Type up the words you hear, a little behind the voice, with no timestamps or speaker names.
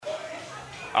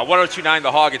1029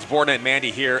 The Hog. It's Borna and Mandy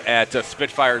here at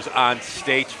Spitfire's on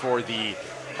stage for the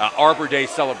Arbor Day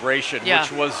celebration,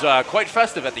 which was quite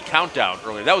festive at the countdown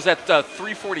earlier. That was at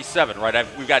 3:47, right?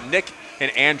 We've got Nick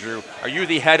and Andrew. Are you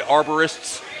the head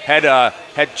arborists,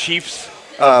 head chiefs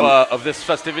of this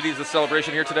festivities, this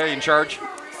celebration here today, in charge?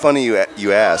 Funny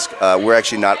you ask. We're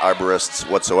actually not arborists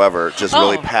whatsoever. Just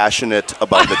really passionate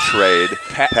about the trade,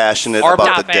 passionate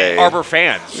about the day. Arbor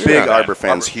fans. Big Arbor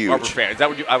fans, huge. Arbor fans. Is that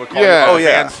what I would call you? Arbor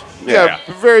fans? Yeah,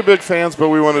 very big fans, but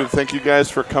we wanted to thank you guys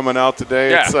for coming out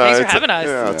today. Yeah. Thanks for having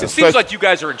us. It seems like you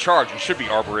guys are in charge and should be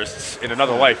arborists in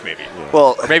another life, maybe.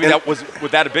 Well, or maybe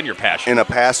would that have been your passion? In a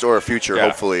past or a future,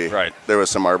 hopefully, there was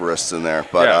some arborists in there.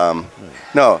 But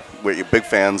no, we're big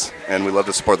fans, and we love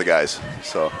to support the guys.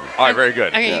 So, all right, very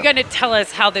good. Okay, you're going to tell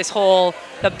us how this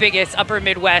the biggest Upper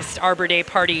Midwest Arbor Day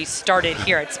Party started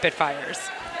here at Spitfires.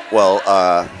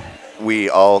 Well, we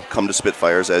all come to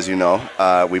Spitfires, as you know.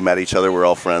 We met each other. We're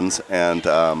all friends. And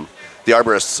the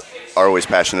arborists are always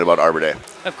passionate about Arbor Day.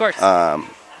 Of course.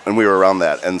 And we were around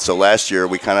that. And so last year,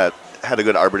 we kind of had a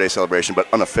good Arbor Day celebration, but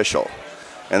unofficial.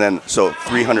 And then, so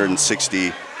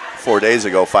 364 days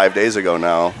ago, 5 days ago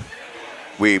now,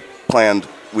 we planned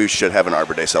we should have an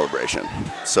Arbor Day celebration.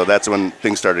 So that's when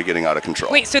things started getting out of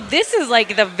control. Wait, so this is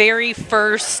like the very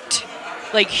first,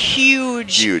 like,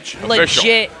 huge.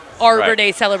 Legit Arbor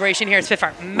Day celebration here at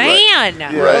Spitfire. Man!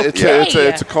 Right. Okay.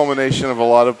 It's a culmination of a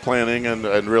lot of planning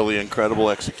and really incredible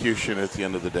execution at the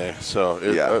end of the day. So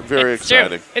very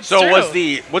exciting. True. It's true.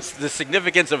 What's the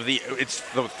significance of it's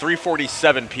the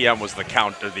 3:47 p.m. was the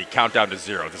countdown to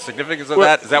zero. The significance of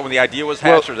that, is that when the idea was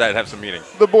hatched, or does that have some meaning?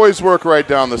 The boys work right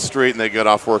down the street and they get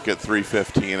off work at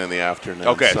 3:15 in the afternoon.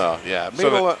 Okay. So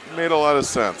made a lot of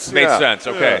sense. Made sense.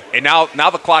 Okay. Yeah. And now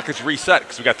the clock is reset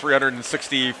because we got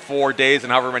 364 days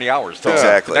and however many hours till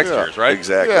next year's, right?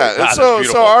 Exactly. Yeah. So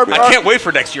I can't wait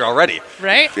for next year already.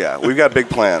 Right? Yeah, we've got big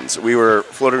plans. We were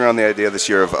floating around the idea this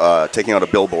year of taking out a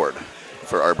billboard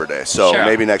for Arbor Day. So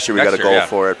maybe next year we got a goal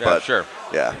for it. But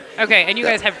yeah. Okay, and you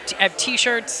guys have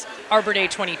T-shirts, Arbor Day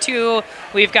 22.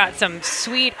 We've got some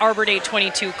sweet Arbor Day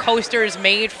 22 coasters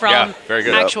made from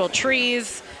actual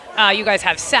trees. You guys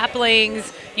have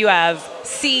saplings. You have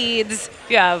seeds.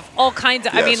 You have all kinds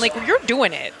of. I mean, like, you're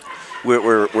doing it.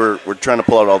 We're trying to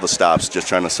pull out all the stops, just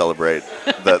trying to celebrate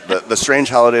the strange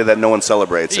holiday that no one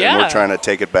celebrates, and we're trying to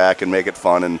take it back and make it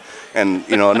fun, and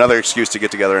another excuse to get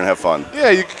together and have fun.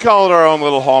 Yeah, you could call it our own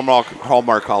little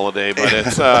Hallmark holiday, but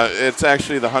it's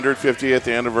actually the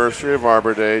 150th anniversary of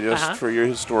Arbor Day. Just for your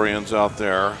historians out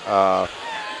there,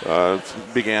 it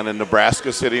began in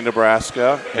Nebraska City,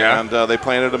 Nebraska, and they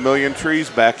planted 1 million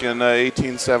trees back in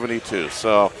 1872.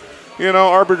 So,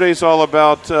 Arbor Day is all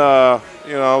about.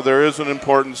 There is an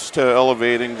importance to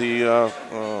elevating the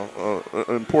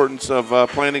importance of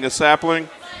planting a sapling.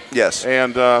 Yes.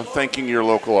 And thanking your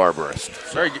local arborist.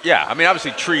 I mean,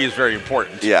 obviously, tree is very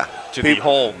important to the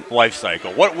whole life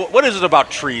cycle. What is it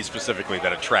about trees specifically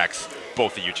that attracts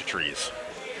both of you to trees?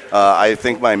 I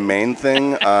think my main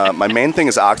thing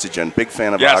is oxygen. Big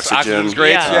fan of oxygen. Oxygen's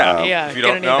great. If you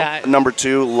don't know. That. Number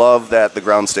 2, love that the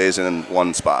ground stays in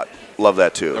one spot. Love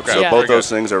that too. Okay. So both those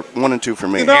things are 1 and 2 for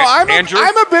me. I'm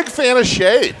a big fan of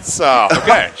shade. So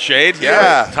shade.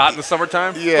 Yeah, it's hot in the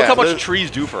summertime. Yeah, look how much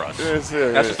trees do for us. That's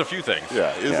just a few things.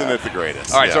 Yeah, isn't it the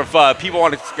greatest? All right. So if people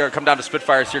want to come down to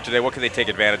Spitfires here today, what can they take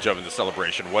advantage of in the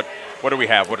celebration? What do we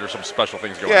have? What are some special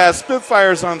things going on? Yeah,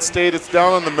 Spitfires on State. It's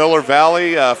down in the Miller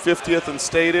Valley, 50th and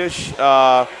State-ish.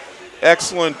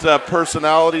 Excellent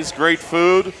personalities, great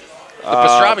food. The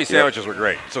pastrami sandwiches were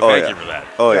great, so thank you for that.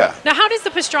 Oh, yeah. Now, how does the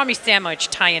pastrami sandwich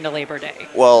tie into Labor Day?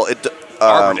 Well,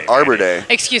 Arbor Day.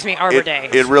 Excuse me, Arbor Day.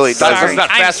 It really doesn't. It's not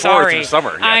fast forward through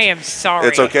summer yet. I am sorry.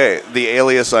 It's okay. The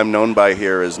alias I'm known by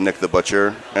here is Nick the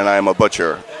Butcher, and I am a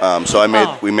butcher.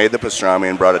 So we made the pastrami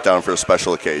and brought it down for a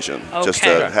special occasion, just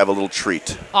to have a little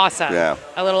treat. Awesome. Yeah.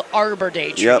 A little Arbor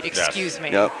Day treat. Excuse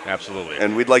me. Yep. Absolutely.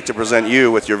 And we'd like to present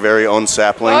you with your very own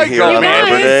sapling here on guys,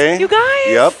 Arbor Day. You guys.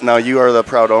 Yep. Now you are the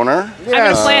proud owner. I'm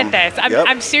going to plant this.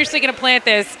 I'm seriously going to plant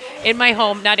this in my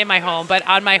home, not in my home, but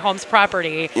on my home's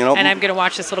property, and I'm going to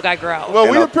watch this little guy grow. Well,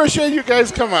 we appreciate you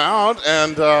guys coming out,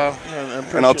 and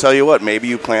I'll tell you what, maybe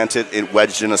you plant it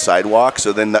wedged in a sidewalk,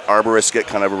 so then the arborists get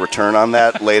kind of a return on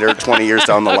that later, 20 years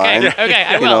down the line. Okay,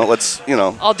 I will.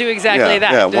 I'll do exactly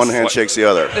that. Yeah, one hand shakes the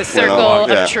other. The circle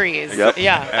of trees. Yep.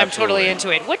 Yeah, I'm totally into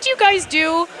it. What do you guys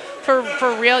do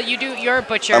For real, you're a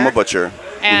butcher. I'm a butcher.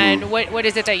 And what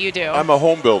is it that you do? I'm a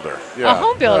home builder. Yeah. A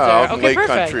home builder. Out in Okay, Lake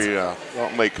perfect.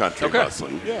 Country, Lake Country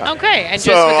mostly. Yeah. Okay, and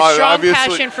So, just with a strong obviously-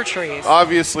 passion for trees.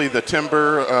 Obviously, the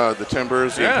timber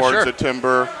is the importance of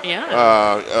timber.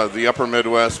 Yeah. The Upper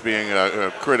Midwest being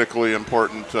a critically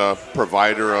important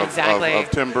provider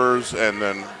of timbers, and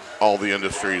then all the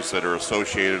industries that are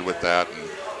associated with that.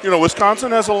 And,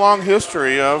 Wisconsin has a long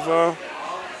history of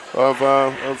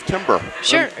timber.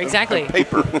 Sure, and, exactly. And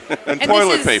paper and And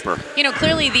toilet this is, paper.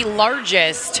 Clearly the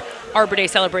largest Arbor Day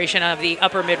celebration of the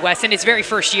Upper Midwest in its very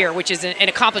first year, which is an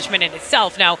accomplishment in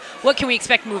itself. Now, what can we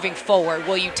expect moving forward?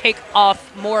 Will you take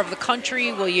off more of the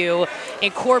country? Will you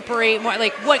incorporate more?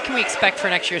 What can we expect for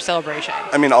next year's celebration?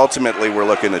 I mean, ultimately, we're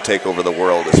looking to take over the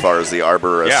world as far as the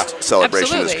arborist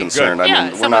celebration is concerned. Good.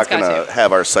 I mean, we're not going to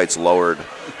have our sights lowered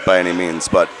by any means,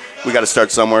 but we got to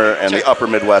start somewhere, and the Upper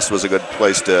Midwest was a good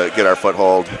place to get our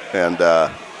foothold, and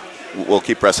we'll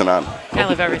keep pressing on. I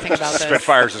love everything about this.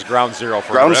 Spitfires is ground zero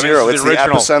for Ground zero. It's the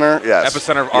epicenter. Yes.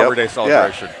 Epicenter of Arbor Day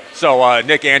celebration. Yeah. So,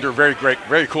 Nick, Andrew, very great,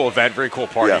 very cool event, very cool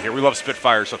party here. We love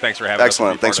Spitfire, so thanks for having us.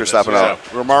 Excellent. Thanks for stopping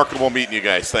out. Remarkable meeting you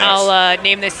guys. Thanks. I'll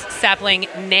name this sapling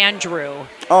Nandrew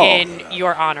in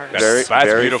your honor. That's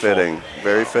very beautiful. Fitting.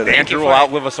 Very fitting. Andrew will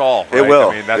outlive us all. Right? It will.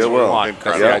 I mean, that's what we want.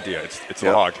 That's the idea. It's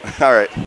a hog. All right.